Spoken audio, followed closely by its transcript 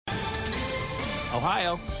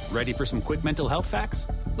Ohio, ready for some quick mental health facts?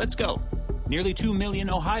 Let's go. Nearly 2 million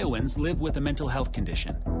Ohioans live with a mental health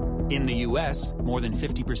condition. In the U.S., more than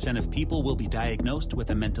 50% of people will be diagnosed with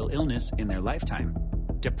a mental illness in their lifetime.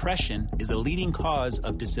 Depression is a leading cause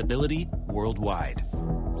of disability worldwide.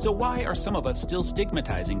 So why are some of us still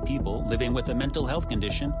stigmatizing people living with a mental health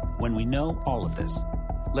condition when we know all of this?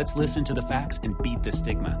 Let's listen to the facts and beat the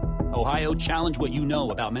stigma. Ohio, challenge what you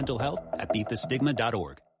know about mental health at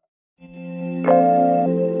beatthestigma.org.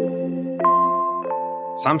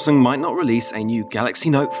 Samsung might not release a new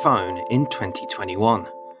Galaxy Note phone in 2021.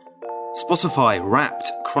 Spotify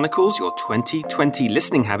Wrapped chronicles your 2020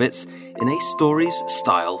 listening habits in a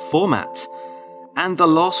stories-style format. And the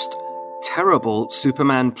lost, terrible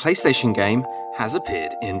Superman PlayStation game has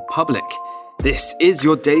appeared in public. This is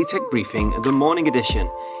your Daily Tech Briefing, the morning edition.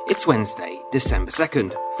 It's Wednesday, December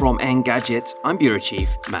 2nd. From Engadget, I'm Bureau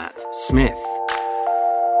Chief Matt Smith.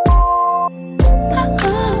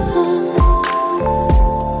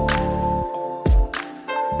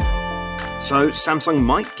 So, Samsung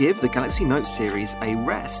might give the Galaxy Note series a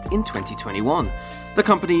rest in 2021. The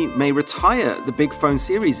company may retire the big phone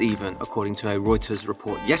series even, according to a Reuters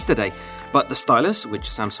report yesterday. But the stylus, which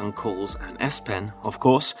Samsung calls an S Pen, of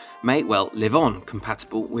course, may well live on,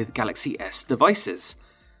 compatible with Galaxy S devices.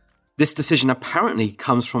 This decision apparently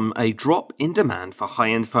comes from a drop in demand for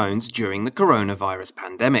high-end phones during the coronavirus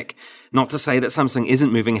pandemic. Not to say that Samsung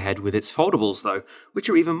isn't moving ahead with its foldables, though, which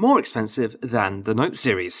are even more expensive than the Note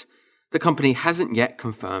series. The company hasn't yet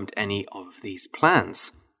confirmed any of these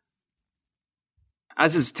plans.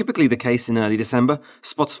 As is typically the case in early December,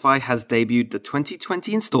 Spotify has debuted the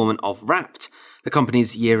 2020 installment of Wrapped, the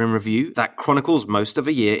company's year in review that chronicles most of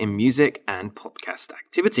a year in music and podcast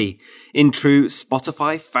activity. In true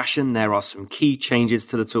Spotify fashion, there are some key changes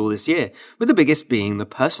to the tool this year, with the biggest being the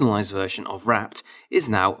personalized version of Wrapped is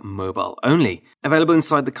now mobile only, available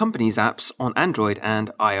inside the company's apps on Android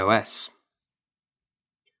and iOS.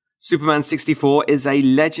 Superman 64 is a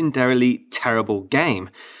legendarily terrible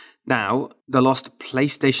game. Now, the lost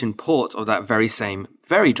PlayStation port of that very same,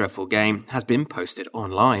 very dreadful game has been posted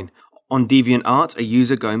online. On DeviantArt, a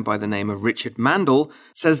user going by the name of Richard Mandel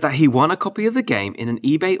says that he won a copy of the game in an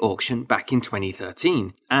eBay auction back in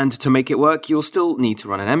 2013. And to make it work, you'll still need to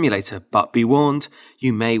run an emulator, but be warned,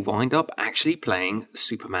 you may wind up actually playing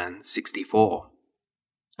Superman 64.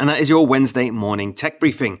 And that is your Wednesday morning tech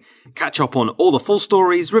briefing. Catch up on all the full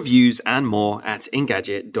stories, reviews, and more at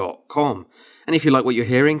Engadget.com. And if you like what you're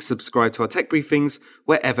hearing, subscribe to our tech briefings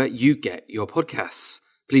wherever you get your podcasts.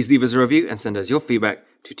 Please leave us a review and send us your feedback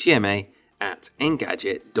to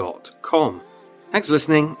tma@Engadget.com. Thanks for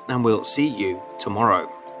listening, and we'll see you tomorrow.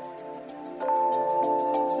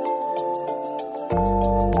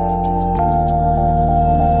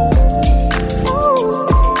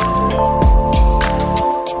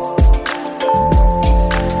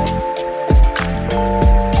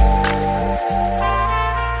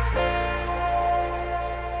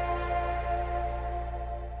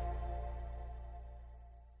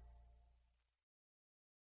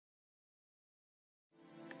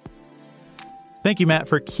 Thank you, Matt,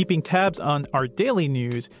 for keeping tabs on our daily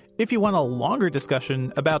news. If you want a longer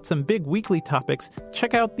discussion about some big weekly topics,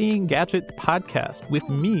 check out the Engadget podcast with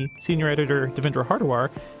me, Senior Editor Devendra Hardawar,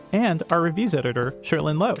 and our reviews editor,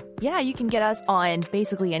 Sherlyn Lowe. Yeah, you can get us on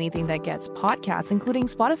basically anything that gets podcasts, including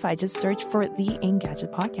Spotify. Just search for the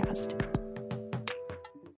Engadget podcast.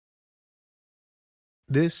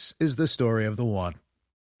 This is the story of the one.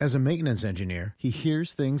 As a maintenance engineer, he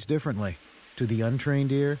hears things differently. To the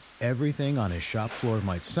untrained ear, everything on his shop floor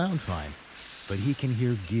might sound fine, but he can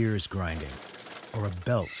hear gears grinding or a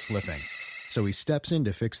belt slipping. So he steps in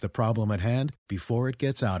to fix the problem at hand before it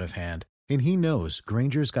gets out of hand. And he knows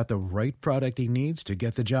Grainger's got the right product he needs to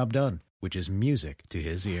get the job done, which is music to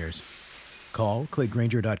his ears. Call, click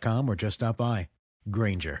Grainger.com, or just stop by.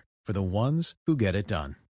 Grainger, for the ones who get it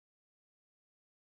done.